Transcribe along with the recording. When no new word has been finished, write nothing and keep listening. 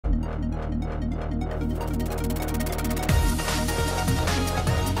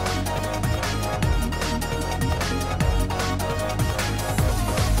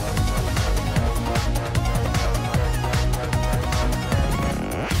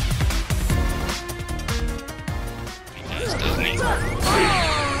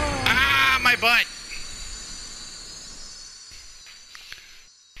Ah, my butt!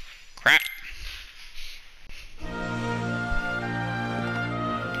 Crap.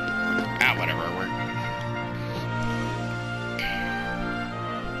 Ah, whatever,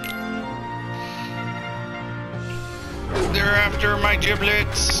 they're after my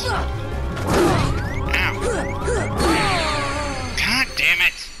giblets. Ow. God damn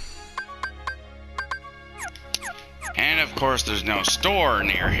it. And of course there's no store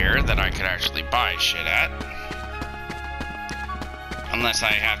near here that I could actually buy shit at. Unless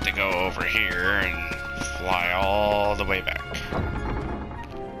I have to go over here and fly all the way back.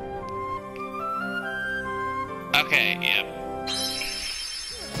 Okay, yep.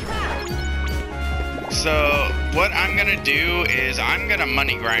 So what I'm gonna do is I'm gonna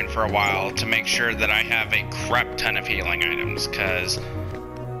money grind for a while to make sure that I have a crap ton of healing items, because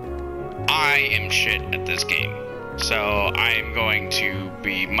I am shit at this game. So I'm going to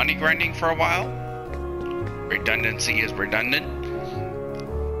be money grinding for a while. Redundancy is redundant.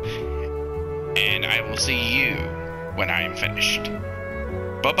 And I will see you when I am finished.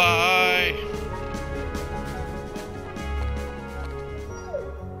 Bye-bye!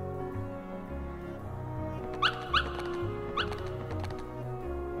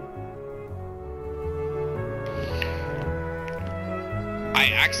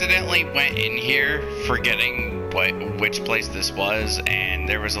 I accidentally went in here forgetting which place this was, and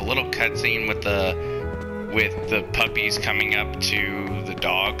there was a little cutscene with the puppies coming up to the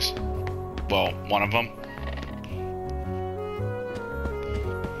dogs. Well, one of them.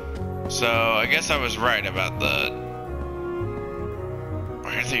 So I guess I was right about the.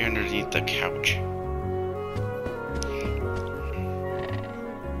 Why are they underneath the couch?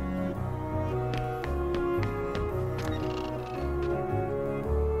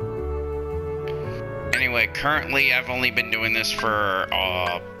 Anyway, currently I've only been doing this for,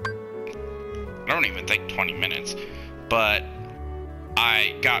 I don't even think 20 minutes, but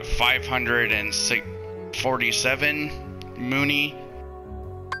I got 547 Mooney,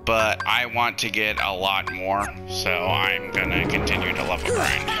 but I want to get a lot more, so I'm gonna continue to level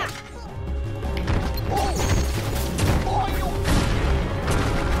grind.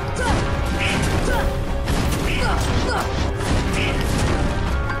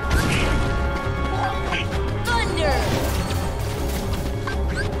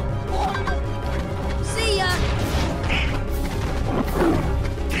 See ya!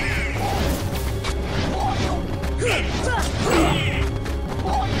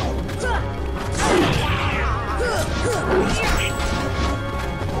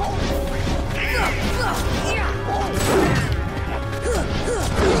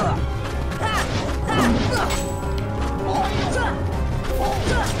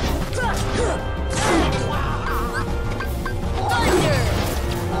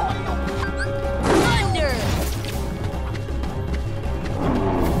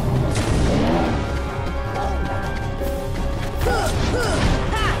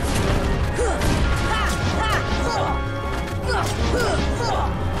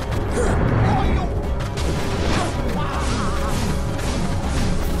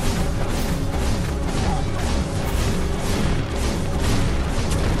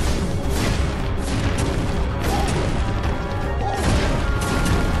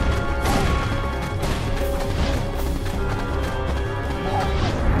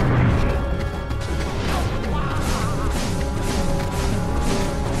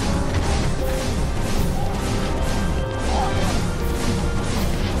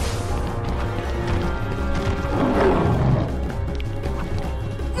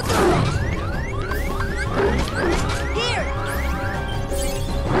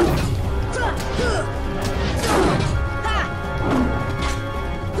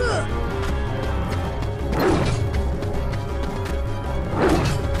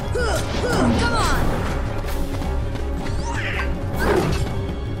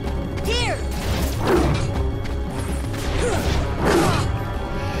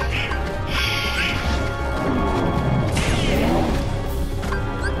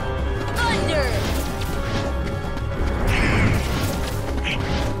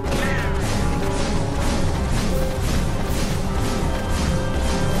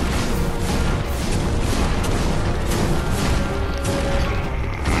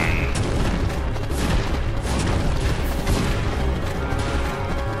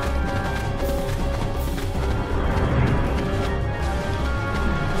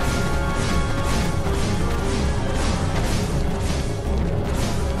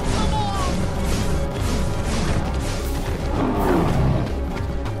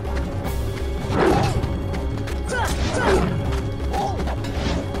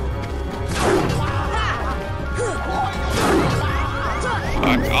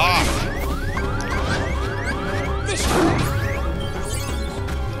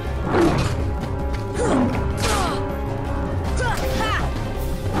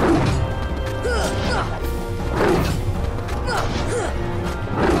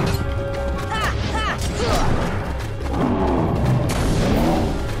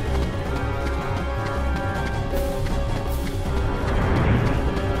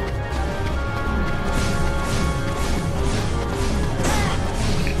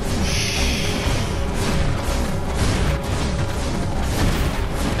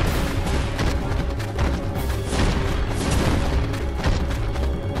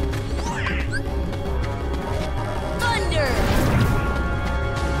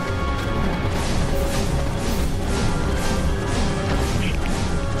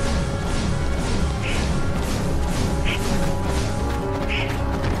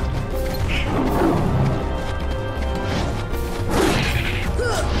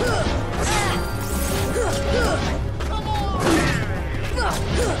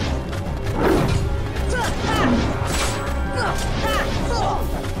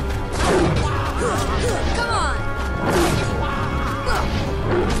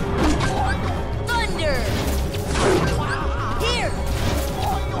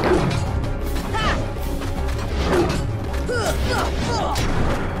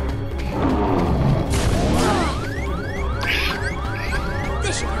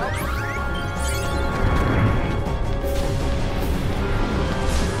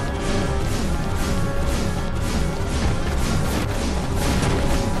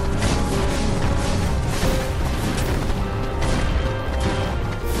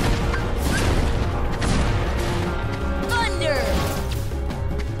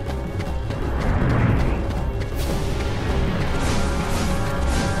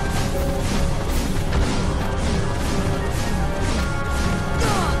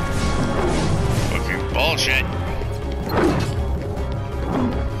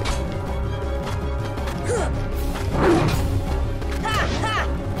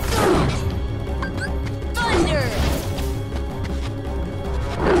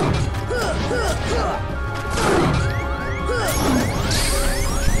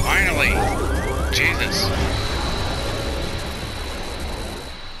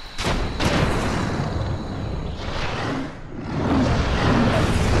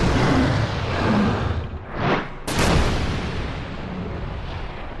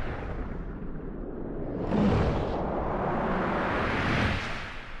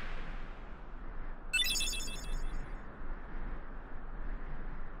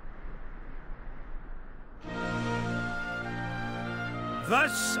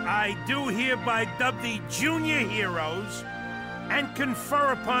 Thus, I do hereby dub thee junior heroes and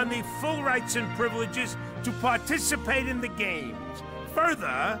confer upon thee full rights and privileges to participate in the games.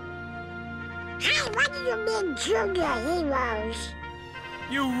 Further... Hey, what do you mean, junior heroes?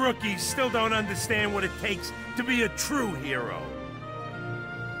 You rookies still don't understand what it takes to be a true hero.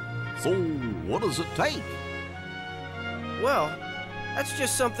 So, what does it take? Well, that's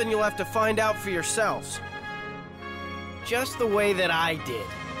just something you'll have to find out for yourselves. Just the way that I did.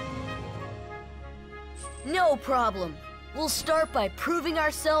 No problem. We'll start by proving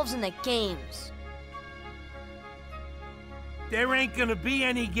ourselves in the games. There ain't gonna be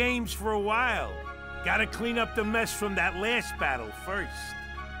any games for a while. Gotta clean up the mess from that last battle first.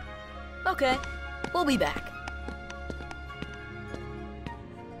 Okay, we'll be back.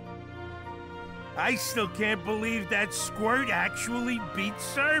 I still can't believe that Squirt actually beat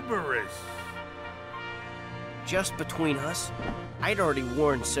Cerberus. Just between us, I'd already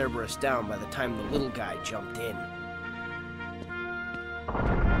worn Cerberus down by the time the little guy jumped in.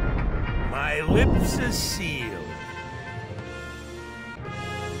 My lips are sealed.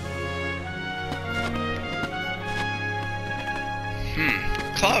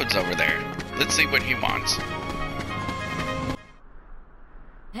 Cloud's over there. Let's see what he wants.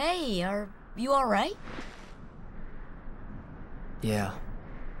 Hey, are you alright? Yeah.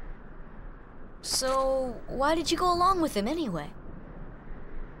 So, why did you go along with him anyway?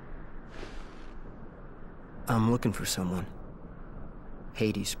 I'm looking for someone.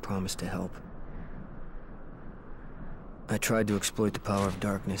 Hades promised to help. I tried to exploit the power of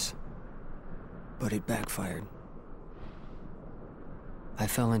darkness, but it backfired. I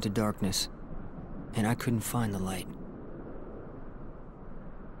fell into darkness, and I couldn't find the light.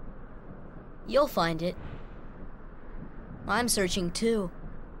 You'll find it. I'm searching too.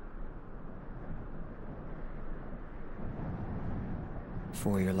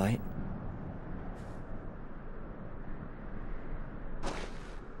 For your light?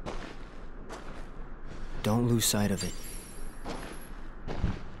 Don't lose sight of it.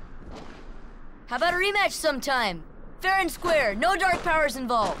 How about a rematch sometime? Fair and square, no dark powers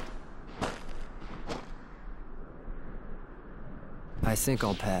involved. I think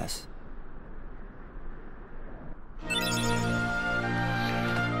I'll pass.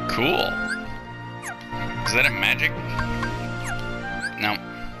 Cool. Is that a magic? No.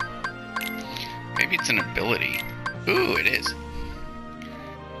 Maybe it's an ability. Ooh, it is.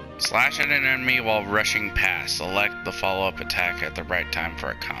 Slash at an enemy while rushing past. Select the follow-up attack at the right time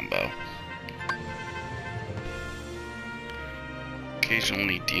for a combo.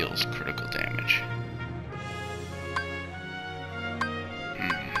 Occasionally deals critical damage.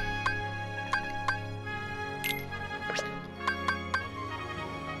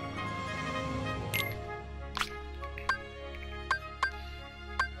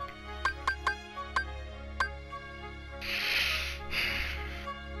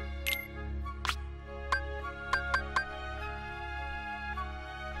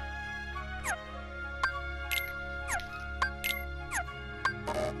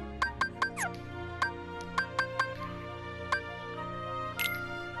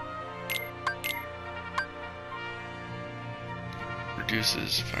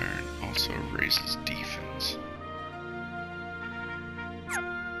 Reduces fire and also raises defense.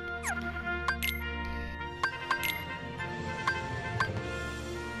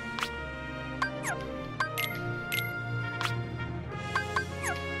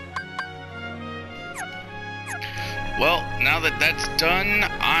 Well, now that that's done,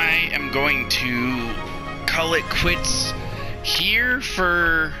 I am going to call it quits here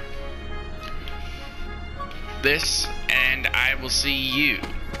for this, and I will see you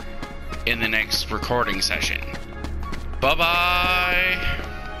in the next recording session. Bye-bye!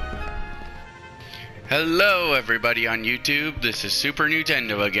 Hello everybody on YouTube, this is Super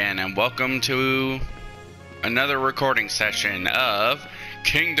Nintendo again, and welcome to another recording session of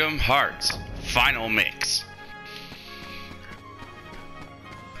Kingdom Hearts Final Mix.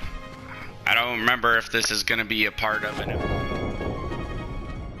 I don't remember if this is going to be a part of it.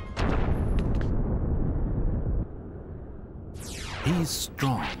 He's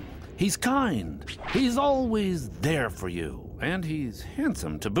strong, he's kind, he's always there for you, and he's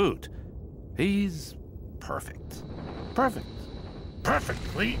handsome to boot. He's perfect. Perfect.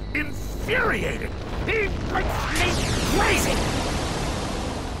 Perfectly infuriating. He makes me crazy.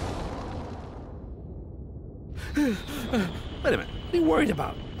 Wait a minute, what are you worried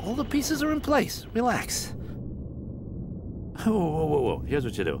about? All the pieces are in place. Relax. Whoa. Here's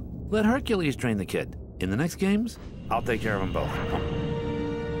what you do. Let Hercules train the kid. In the next games, I'll take care of them both.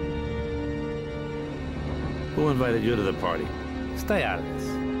 Who invited you to the party? Stay out of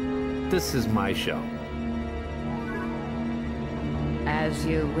this. This is my show. As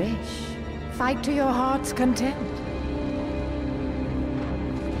you wish. Fight to your heart's content.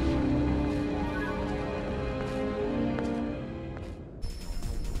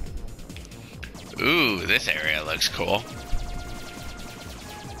 Ooh, this area looks cool.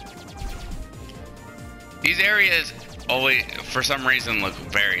 These areas always, for some reason, look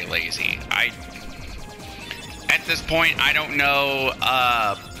very lazy. At this point, I don't know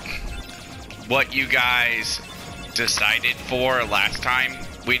what you guys decided for last time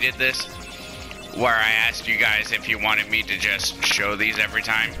we did this, where I asked you guys if you wanted me to just show these every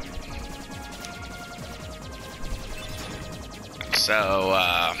time. So,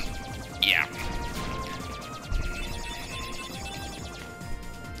 yeah.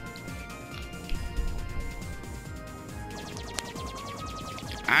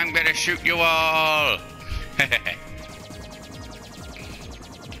 I'm gonna shoot you all!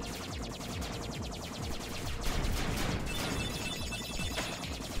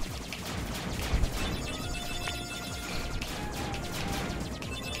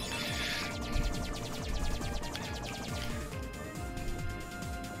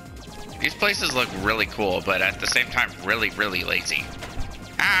 These places look really cool, but at the same time, really, really lazy.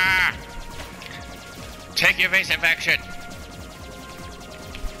 Ah! Take evasive action!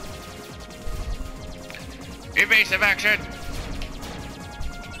 Evasive action!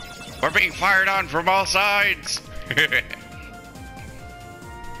 We're being fired on from all sides!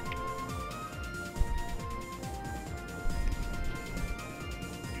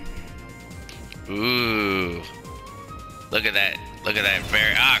 Ooh. Look at that. Look at that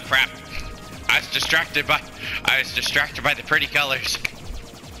very... Ah, crap. I was distracted by the pretty colors.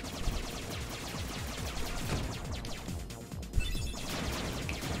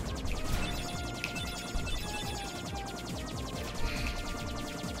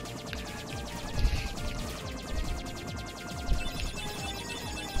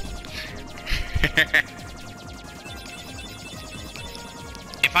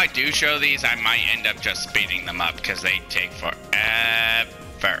 If I do show these, I might end up just speeding them up because they take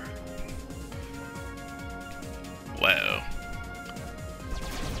forever. Whoa.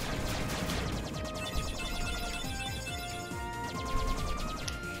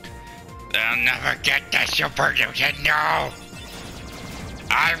 They'll never get the Super Nintendo!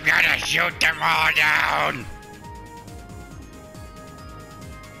 I'm gonna shoot them all down!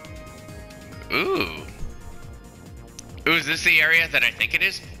 Ooh. Ooh, is this the area that I think it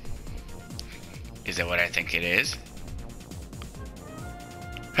is? Is it what I think it is?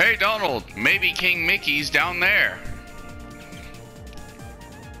 Hey Donald, maybe King Mickey's down there.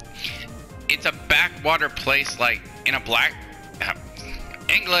 It's a backwater place like in a black...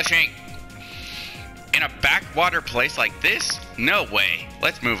 English ink. In a backwater place like this? No way.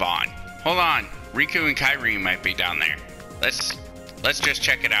 Let's move on. Hold on. Riku and Kairi might be down there. Let's just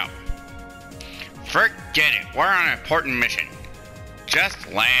check it out. Forget it. We're on an important mission.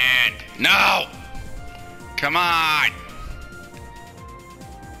 Just land. No! Come on!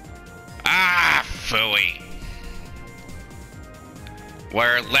 Ah, phooey.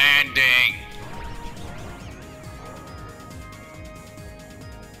 We're landing.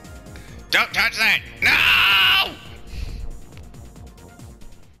 Don't touch that! No!